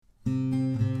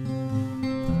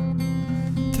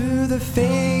the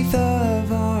faith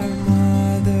of our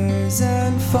mothers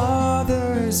and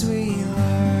fathers, we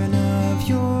learn of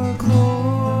your glory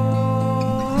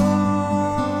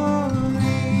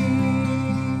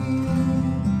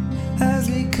as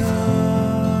we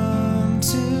come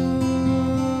to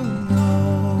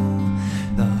know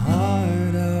the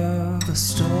heart of the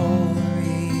story.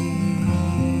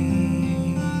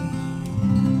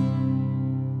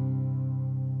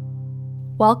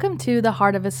 Welcome to The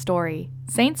Heart of a Story,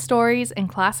 Saint Stories and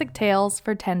Classic Tales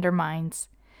for Tender Minds.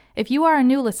 If you are a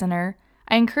new listener,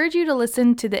 I encourage you to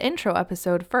listen to the intro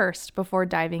episode first before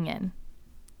diving in.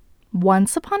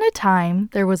 Once upon a time,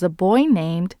 there was a boy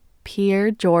named Pier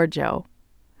Giorgio.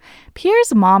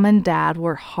 Pier's mom and dad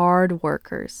were hard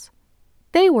workers.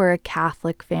 They were a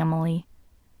Catholic family.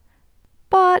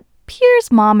 But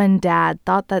Pier's mom and dad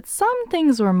thought that some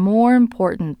things were more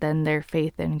important than their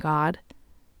faith in God.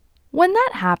 When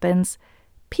that happens,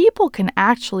 people can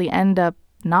actually end up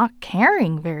not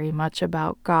caring very much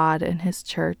about God and his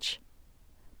church.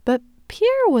 But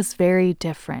Pier was very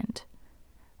different.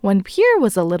 When Pier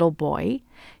was a little boy,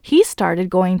 he started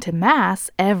going to Mass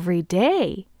every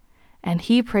day, and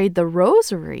he prayed the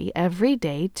rosary every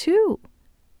day too.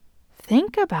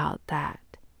 Think about that.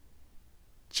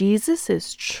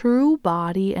 Jesus' true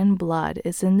body and blood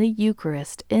is in the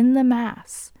Eucharist in the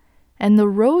Mass. And the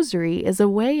rosary is a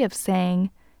way of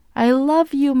saying, "I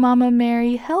love you, Mama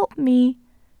Mary, help me,"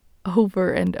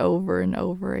 over and over and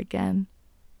over again.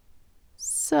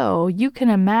 So you can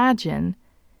imagine,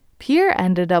 Pier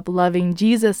ended up loving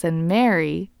Jesus and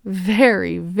Mary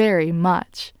very, very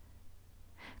much.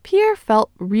 Pier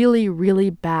felt really, really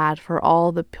bad for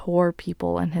all the poor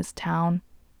people in his town.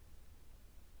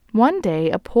 One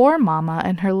day, a poor mama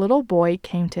and her little boy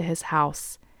came to his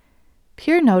house.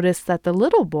 Pier noticed that the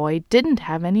little boy didn't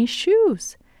have any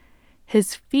shoes.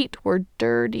 His feet were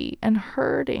dirty and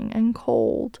hurting and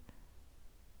cold.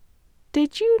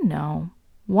 Did you know,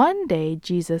 one day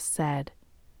Jesus said,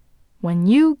 "When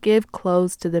you give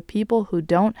clothes to the people who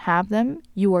don't have them,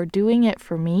 you are doing it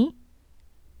for me"?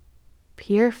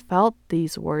 Pier felt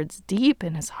these words deep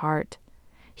in his heart.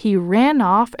 He ran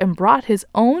off and brought his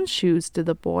own shoes to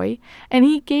the boy, and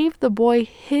he gave the boy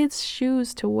his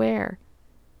shoes to wear.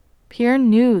 Pier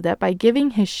knew that by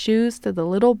giving his shoes to the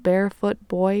little barefoot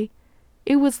boy,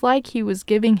 it was like he was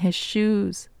giving his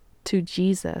shoes to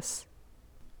Jesus.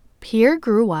 Pier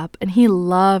grew up and he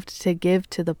loved to give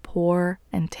to the poor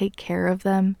and take care of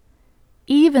them.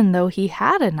 Even though he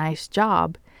had a nice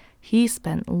job, he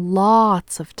spent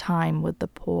lots of time with the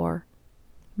poor.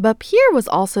 But Pier was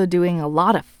also doing a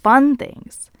lot of fun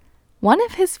things. One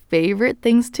of his favorite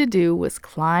things to do was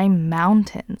climb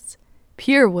mountains.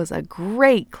 Pier was a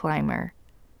great climber.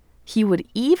 He would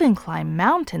even climb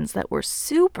mountains that were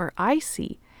super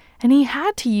icy, and he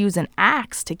had to use an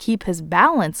axe to keep his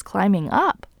balance climbing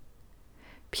up.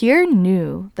 Pier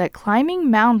knew that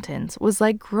climbing mountains was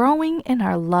like growing in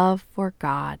our love for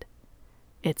God.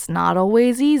 It's not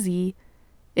always easy.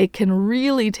 It can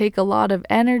really take a lot of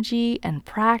energy and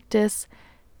practice,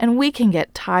 and we can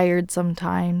get tired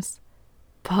sometimes.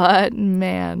 But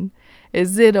man,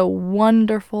 is it a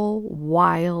wonderful,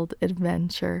 wild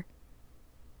adventure.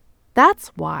 That's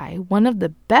why one of the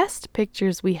best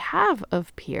pictures we have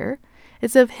of Pier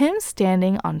is of him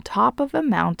standing on top of a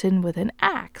mountain with an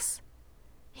axe.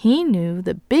 He knew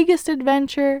the biggest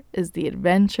adventure is the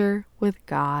adventure with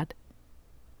God.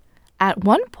 At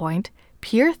one point,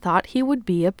 Pier thought he would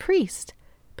be a priest,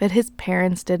 but his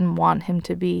parents didn't want him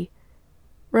to be.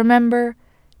 Remember,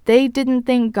 they didn't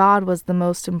think God was the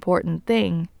most important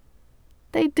thing.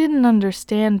 They didn't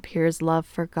understand Pier's love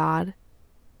for God.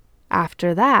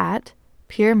 After that,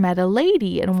 Pier met a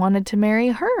lady and wanted to marry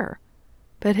her,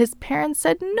 but his parents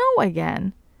said no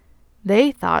again.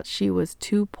 They thought she was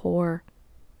too poor.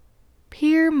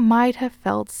 Pier might have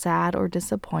felt sad or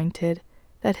disappointed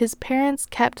that his parents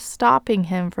kept stopping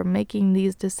him from making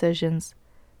these decisions.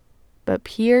 But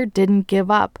Pier didn't give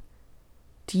up.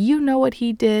 Do you know what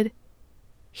he did?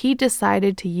 He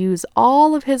decided to use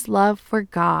all of his love for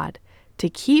God to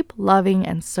keep loving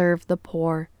and serve the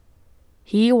poor.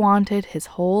 He wanted his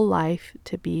whole life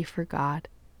to be for God.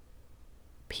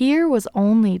 Pier was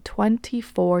only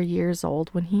 24 years old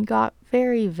when he got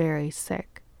very, very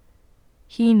sick.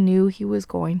 He knew he was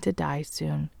going to die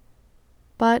soon.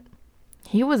 But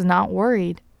he was not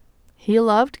worried. He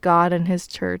loved God and his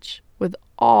church with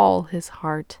all his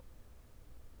heart.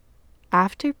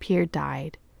 After Pier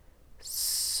died,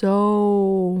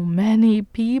 so many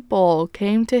people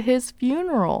came to his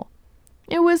funeral.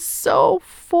 It was so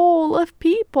full of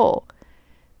people.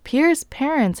 Pier's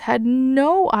parents had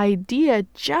no idea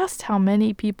just how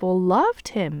many people loved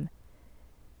him.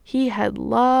 He had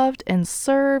loved and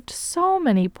served so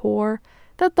many poor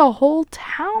that the whole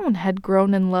town had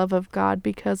grown in love of God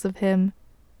because of him.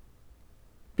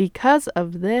 Because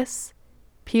of this,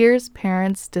 Pier's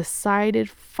parents decided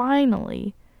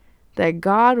finally that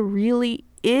God really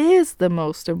is the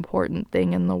most important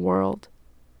thing in the world.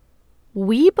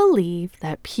 We believe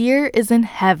that Pier is in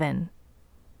heaven.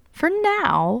 For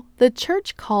now, the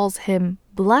church calls him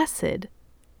blessed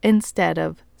instead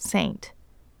of saint.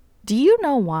 Do you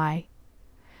know why?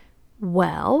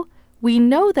 Well, we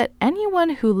know that anyone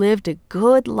who lived a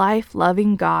good life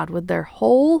loving God with their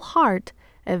whole heart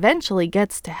eventually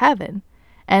gets to heaven,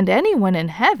 and anyone in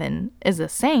heaven is a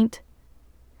saint.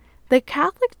 The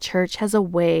Catholic Church has a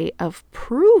way of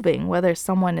proving whether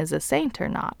someone is a saint or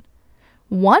not.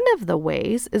 One of the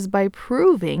ways is by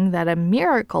proving that a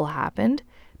miracle happened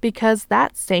because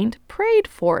that saint prayed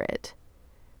for it.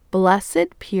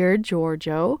 Blessed Pier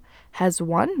Giorgio has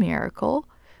one miracle,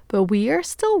 but we are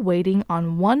still waiting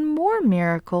on one more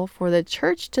miracle for the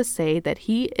church to say that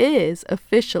he is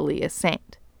officially a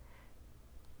saint.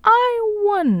 I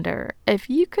wonder if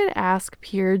you could ask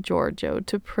Pier Giorgio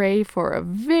to pray for a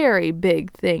very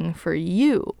big thing for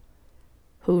you.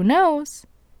 Who knows?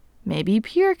 Maybe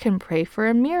Pier can pray for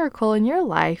a miracle in your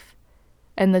life,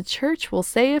 and the church will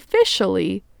say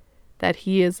officially that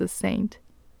he is a saint.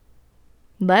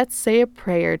 Let's say a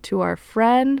prayer to our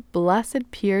friend, Blessed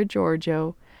Pier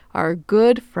Giorgio, our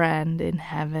good friend in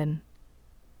heaven.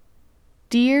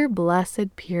 Dear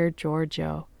Blessed Pier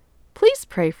Giorgio, please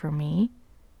pray for me.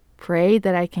 Pray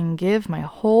that I can give my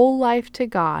whole life to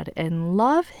God and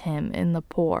love him in the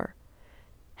poor.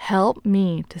 Help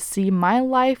me to see my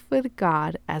life with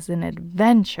God as an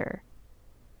adventure.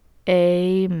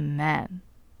 Amen.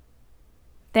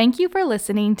 Thank you for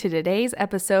listening to today's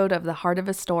episode of The Heart of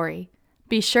a Story.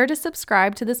 Be sure to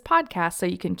subscribe to this podcast so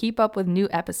you can keep up with new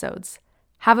episodes.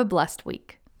 Have a blessed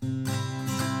week.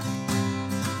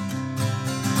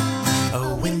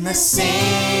 Oh, when the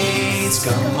saints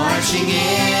go marching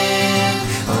in.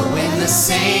 Oh, when the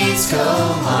saints go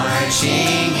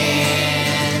marching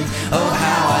in. Oh,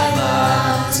 how I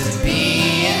love to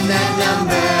be in that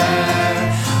number.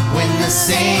 When the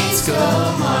saints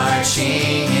go marching